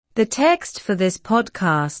The text for this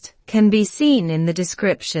podcast can be seen in the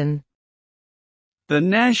description. The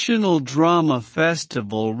National Drama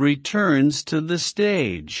Festival returns to the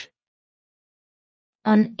stage.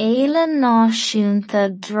 An Éile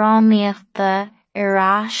Náisiúnta Drámaíochta ar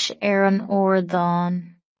ais ar an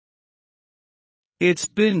Ordáin. It's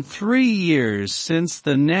been 3 years since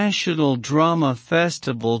the National Drama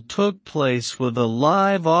Festival took place with a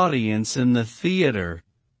live audience in the theatre,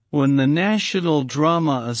 when the National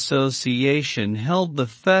Drama Association held the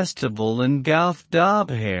festival in Gowth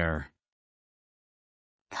Dobhair.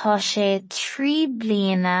 Tá sé 3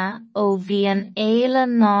 bliana ó bhí an Éile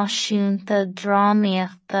Náisiúnta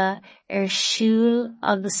Drámaíochta ar siúl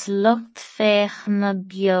agus lucht féachana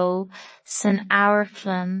beo san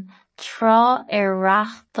Airplean trá ar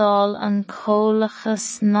reachtáil an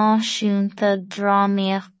Comhlachas Náisiúnta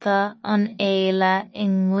Drámaíochta an Éile i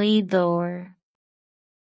Nglaoidheoir.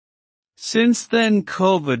 Since then,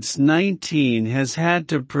 COVID-19 has had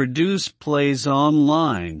to produce plays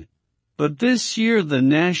online, but this year the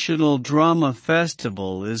National Drama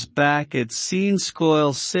Festival is back at Sín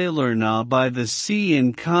Scoil Saolarna by the Sea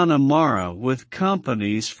in Connemara with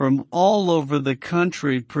companies from all over the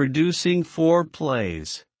country producing 4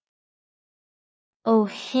 plays. Ó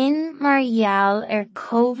hin mar gheall ar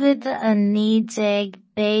COVID-19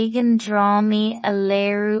 b'éigean drámaí a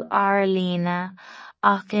léiriú Airlíne,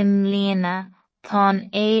 ach i mbliana tá an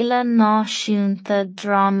Éile Náisiúnta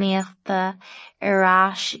Drámaíochta ar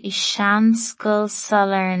ais i Sean Scoil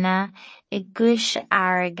Saolarna, i Gcuais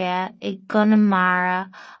Airge, i Connemara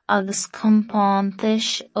agus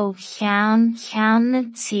compántais ó cheann na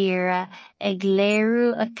tíre ag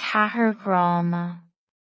léiriú a 4 gráma.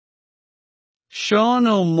 Sean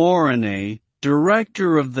O'Moroney,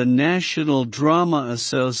 director of the National Drama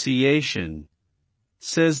Association,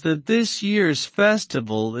 says that this year's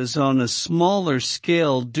festival is on a smaller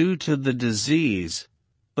scale due to the disease,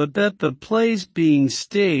 but that the plays being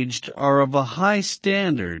staged are of a high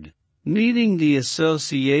standard, meeting the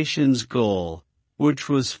association's goal, which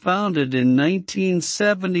was founded in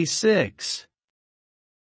 1976.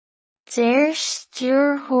 Deir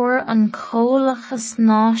stúrthóir an Comhlachas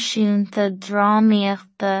Náisiúnta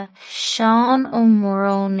Drámaíochta Sean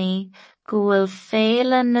O'Moroney go bhfuil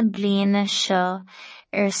féile na bliana seo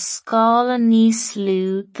ar scála níos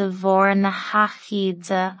lú de bharr na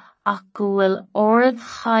haithíde ach go bhfuil ord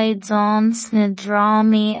chaighdeán sna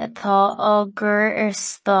drámaí atá águr ar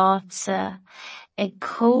stáitse, ag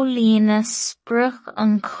comhlíonadh sprioc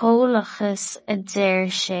an Comhlachas a deir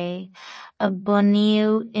sé, a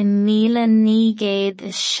bunaíodh i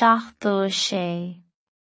 1976.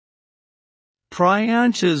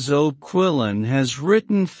 Priyanka O'Quillan has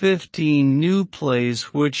written 15 new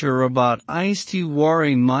plays which are about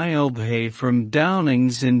Aistiwari Myobhe from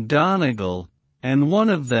Downings in Donegal, and one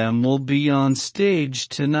of them will be on stage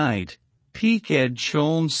tonight, Peaked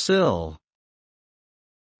Cholm Sil.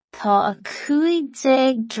 Tá a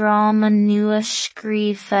 15 dráma nua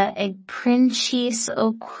scríofa ag Princís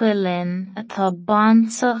O'Quillan atá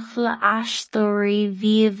baintach le aisteoirí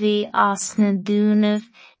Víomhaí as na Dúnamh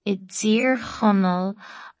i dtír chonal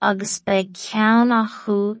agus beidh ceann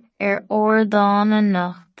acu ar Ordáin a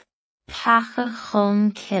Nocht, Peacha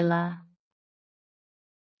Chun Cille.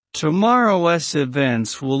 Tomorrow's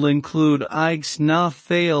events will include Ike's Na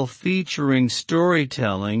Fail featuring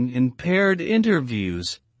storytelling and paired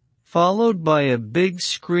interviews, followed by a big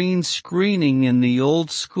screen screening in the Old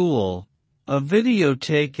School, a video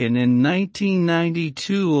taken in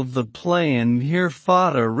 1992 of the play in Mhír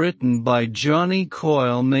Fada written by Johnny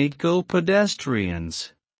Coyle made go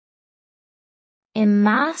pedestrians. I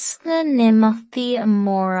measc na nimachtaí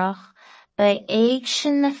amórach, ba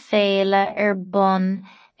éigse na féile ar bun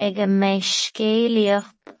ag a mbeidh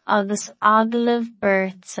scéalaíocht agus aglah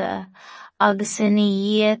beirte, agus ina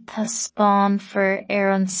dhiaidh tá spánfar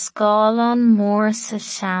ar an scáilán mór sa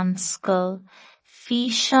seanscoil,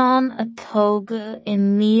 Físeán a tógadh i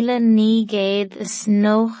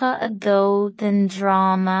 1992 den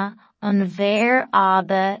drama an Bhéir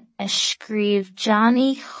Ada a scríobh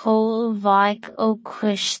Johnny Chole Mhaigh Ó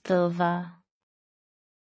Cúistilbhe.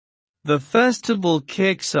 The festival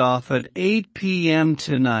kicks off at 8 p.m.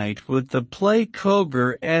 tonight with the play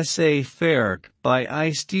Cógur S.A. Ferric by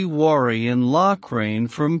Aistiwari and Lochrain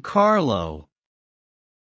from Carlow.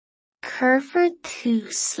 Cuirfear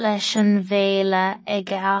tús leis an bhéile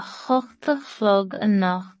ag a 8:00 a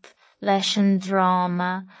nocht leis an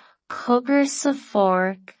drama Cógur sa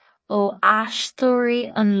Fórc ó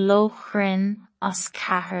aisteoirí an Lochrain as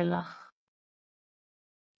Cathaoirleach.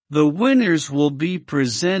 The winners will be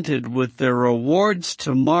presented with their awards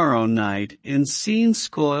tomorrow night in Sín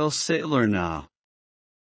Scoil Saolarna.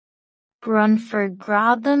 Brunfar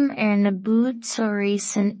gradam na búdtóirí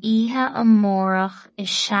san oíche amórach I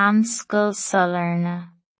sean scoil soileána.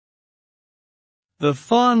 The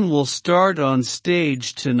fun will start on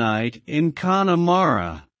stage tonight in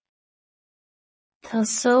Connemara.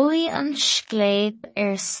 Tásóidh an scléib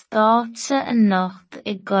stáitse anocht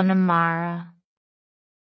I Connemara.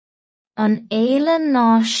 An Éile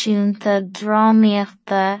Náisiúnta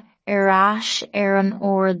Drámaíochta ar ais an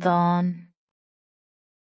Ordáin.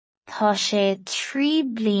 Tá sé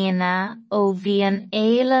 3 bliana ó bhí an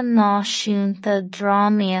Éile Náisiúnta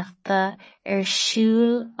Drámaíochta ar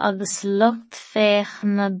siúl agus lucht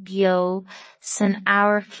féachana beo san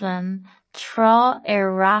Airplean trá ar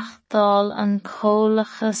reachtáil an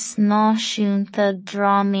Comhlachas Náisiúnta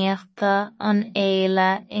Drámaíochta an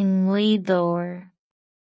Éile I Nglaoddóir.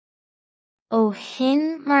 Ó shin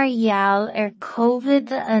mar gheall ar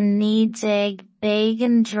COVID-19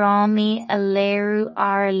 b'éigean drámaí a léiriú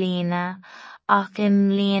Airlíne ach I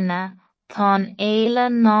mbliana tá an Éile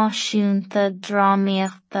Náisiúnta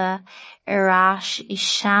Drámaíochta ar ais I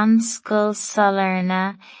sean scoil soileána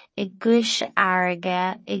I gcuis airge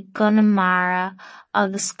I Connemara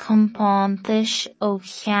agus compántais ó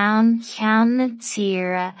cheann na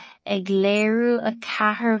tíre ag léiriú a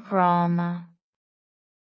 4 gráma.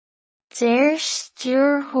 Deir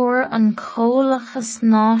stúrthóir an Comhlachas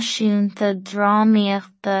Náisiúnta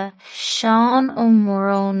Drámaíochta Seán Ó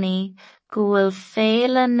Moroni go bhfuil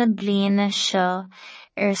féile na bliana seo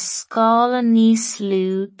ar scála níos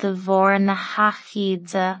lú de bharr na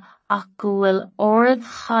haicíde ach go bhfuil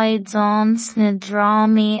ord-chaighdeán sna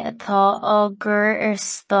drámaí atá águr ar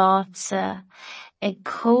stáitse ag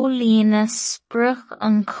comhlíonadh sprioc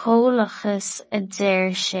an Comhlachas a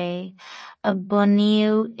deir sé a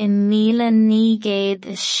bunaíodh I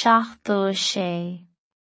 1976.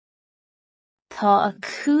 Tá a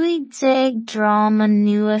 15 dráma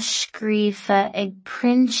nua scríofa ag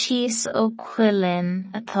Priontas Ó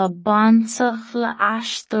Cuillinn atá baintach le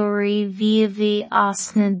aisteoirí víomhaí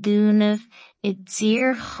as na dúnamh I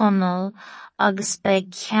dtír chonaill agus beidh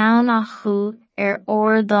ceann acu ar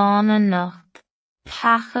Ordáin anocht,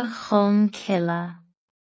 Peacha Chun Cille.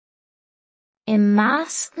 I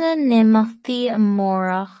measc na nimiachtaí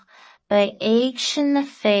amórach ba éagsir na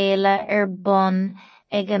féile ar bun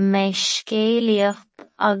ag a mbeidh scéalaíocht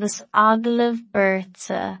agus aglah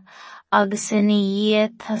beirte agus ina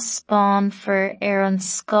dhiaidh taispeánfar ar an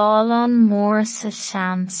scáileán mór sa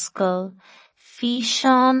seanscoil,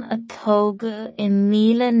 Físeán a tógadh I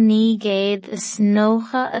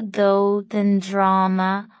 1992 den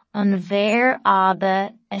dráma an bhéir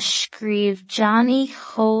Ada a scríobh Johnny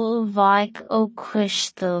Chomh-Mhaich Ó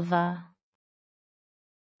Cúistilbhe.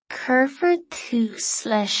 Cuirfear tús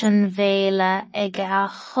leis an bhéile ag a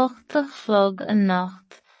 8 chlog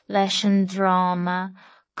anocht leis an dráma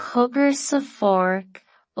Cogair sa Phorc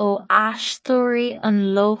ó aisteoirí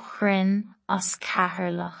an Lóchrain as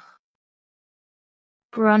Cathaoirleach.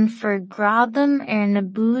 Brunfar gradam na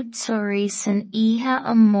búdtóirí san oíche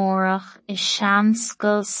amórach I sean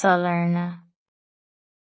scoil soileána.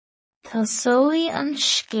 Tásóidh an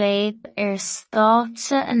scléib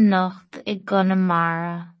stáitse anocht I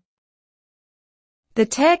Connemara. The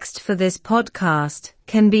text for this podcast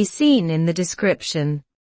can be seen in the description.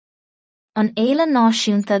 An Éile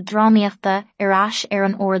Náisiúnta Drámaíochta ar ais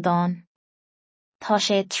an Ordáin. Tá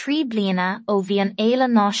sé 3 bliana ó bhí an Éile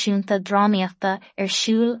Náisiúnta Drámaíochta ar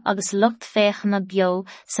siúl agus lucht féachana beo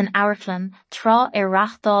san Airplean trá ar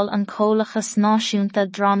reachtáil an Comhlachas Náisiúnta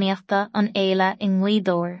Drámaíochta an Éile I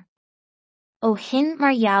Nglaoddóir. Ó shin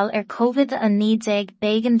mar gheall ar COVID-19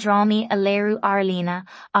 b'éigean drámaí a léiriú Airlíne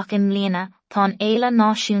ach I mbliana tá an Éile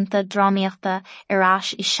Náisiúnta Drámaíochta ar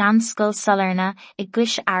ais I sean scoil soileána I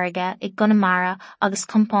gcuis airge I Connemara agus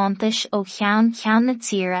compántais ó cheann na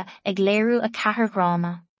tíre ag léiriú a 4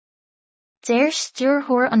 gráma. Deir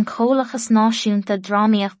stúrthóir an Comhlachas Náisiúnta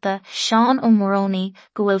Drámaíochta Seán Ó Moroni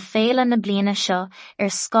go bhfuil féile na bliana seo ar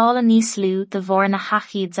scála níos lú de bharr na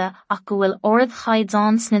haicíde ach go bhfuil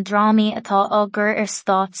ord-chaighdeán sna drámaí atá águr ar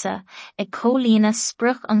stáitse ag comhlíonadh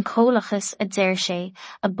sprioc an Comhlachas a deir sé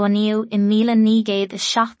a bunaíodh I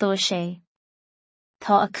 1976.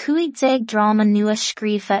 Tá a 15 dráma nua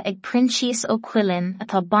scríofa ag Priontas Ó Cuillinn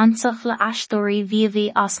atá baintach le aisteoirí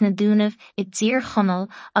víomhaí as na dúnamh I dtír chonaill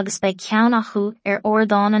agus beidh ceann acu ar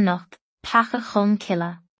Ordáin anocht, Peacha Chun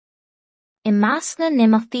Cille. I measc na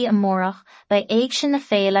nimiachtaí amórach ba éagsir na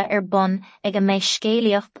féile ar bun ag a mbeidh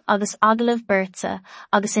scéalaíocht agus aglah beirte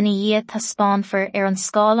agus ina dhiaidh taispeánfar ar an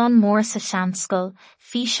scáileán mór sa seanscoil,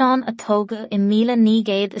 Físeán a tógadh I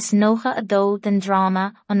 1992 den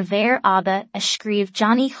dráma an bhéir Ada a scríobh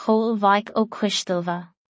Johnny Chomh-Mhaich Ó Cúistilbhe.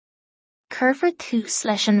 Curfar tús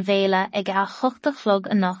leis an bhéile ag a chuchtach chlog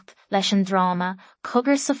a nocht leis an dráma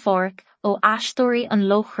Cogur sa Forc ó Aistóirí an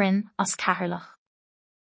Lóchrin as Cathairleach.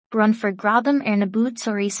 Grunfar gradam na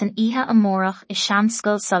búdtóirí san ihe amórach I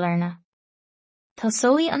seanscoil Salerno.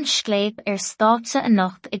 Tásódh an scléip stáitse a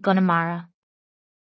nocht I Connemara.